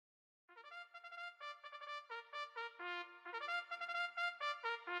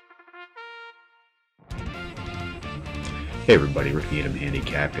Hey everybody, Rick Needham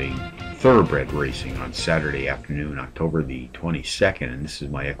handicapping thoroughbred racing on Saturday afternoon, October the 22nd, and this is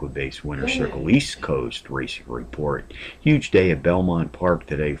my Equibase Winter Circle East Coast Racing Report. Huge day at Belmont Park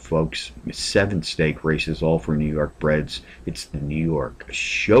today, folks. 7 stake races, all for New York breds. It's the New York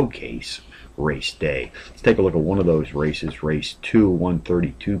Showcase race day. Let's take a look at one of those races, race 2,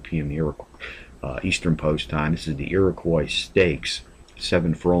 1:32 p.m. Eastern Post Time. This is the Iriquois Stakes.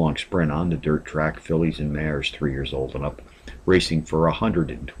 7 furlong sprint on the dirt track, fillies and mares 3 years old and up, racing for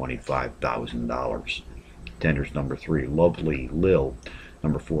 $125,000. Contenders: number 3, Lovely Lil,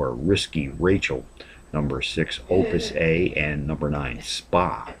 number 4, Risky Rachel, number 6, Opus A, and number 9,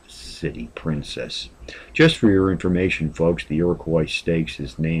 Spa City Princess. Just for your information, folks, the Iroquois Stakes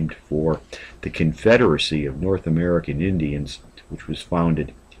is named for the Confederacy of North American Indians, which was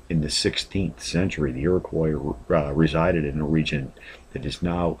founded in the 16th century. The Iroquois resided in a region that is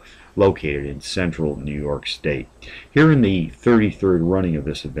now located in central New York State. Here in the 33rd running of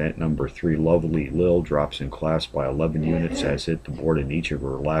this event, number 3, Lovely Lil, drops in class by 11 units, has hit the board in each of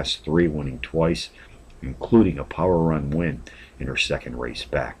her last 3, winning twice, including a power run win in her second race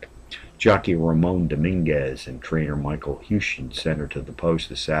back. Jockey Ramon Dominguez and trainer Michael Houston sent her to the post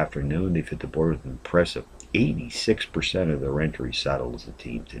this afternoon. They've hit the board with an impressive 86% of their entries saddled as a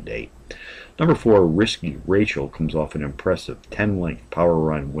team to date. Number 4, Risky Rachel, comes off an impressive 10-length power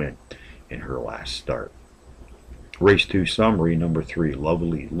run win in her last start. Race 2 summary: number 3,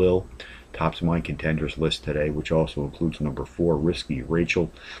 Lovely Lil, tops my contenders list today, which also includes number 4, Risky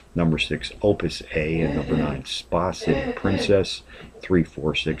Rachel, number 6, Opus A, and number 9, Spa City Princess. 3,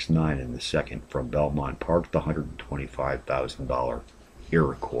 4, 6, 9 in the second from Belmont Park, the $125,000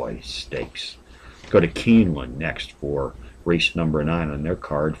 Iroquois Stakes. Go to Keeneland next for race number 9 on their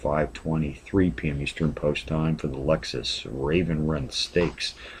card, 5:23 p.m. Eastern Post Time, for the Lexus Raven Run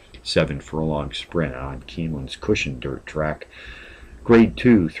Stakes. 7 furlong sprint on Keeneland's cushioned dirt track. Grade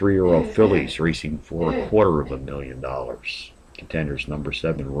 2 3-year-old fillies racing for $250,000. Contenders: number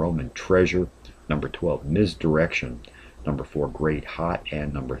 7, Roman Treasure, number 12, Misdirection, number 4, Great Hot,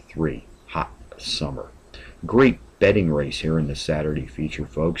 and number 3, Hot Summer. Great betting race here in the Saturday feature,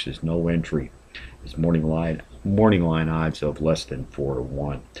 folks. Is no entry is morning line odds of less than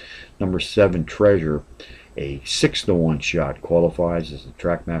 4-1. Number 7, Treasure, a 6-1 shot, qualifies as the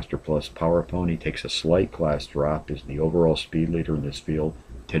Trackmaster Plus Power Pony, takes a slight class drop, is the overall speed leader in this field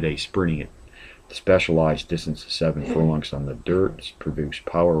today, sprinting at the specialized distance of 7 furlongs on the dirt. It's produced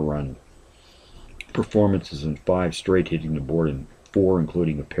power run performances in 5 straight, hitting the board in 4,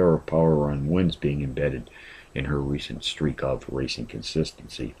 including a pair of power run wins being embedded in her recent streak of racing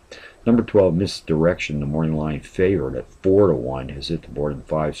consistency. Number 12, Misdirection, the morning line favorite at 4-1, has hit the board in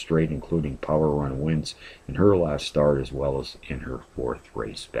 5 straight, including power run wins in her last start as well as in her 4th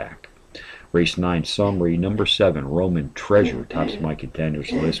race back. Race 9 summary: number 7, Roman Treasure, tops my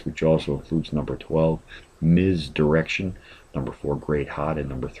contenders list, which also includes number 12, Misdirection, number 4, Great Hot, and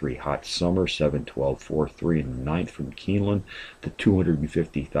number 3, Hot Summer. 7, 12, 4, 3 in the 9th from Keeneland, the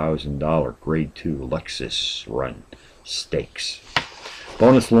 $250,000 Grade 2 Lexus Run Stakes.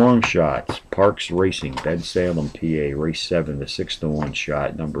 Bonus long shots: Parks Racing, Bensalem, PA, race 7, the 6-1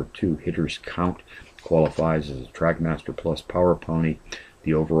 shot, number 2, Hitters Count, qualifies as a Trackmaster Plus Power Pony,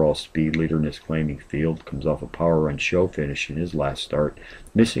 the overall speed leader in this claiming field, comes off a power run show finish in his last start,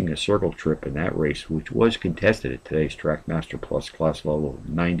 missing a circle trip in that race, which was contested at today's Trackmaster Plus class level of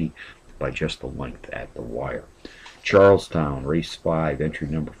 90 by just a length at the wire. Charlestown, race 5, entry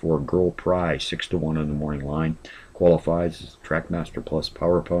number 4, Girl Prize, 6-1 on the morning line, qualifies as Trackmaster Plus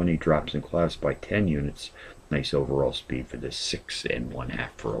Power Pony, drops in class by 10 units. Nice overall speed for this 6 1/2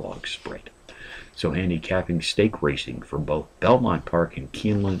 furlong sprint. So handicapping stake racing for both Belmont Park and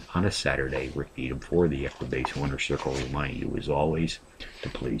Keeneland on a Saturday. Rick Needham for the Equibase Winter Circle, reminding you as always to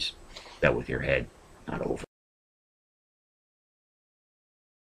please bet with your head, not over.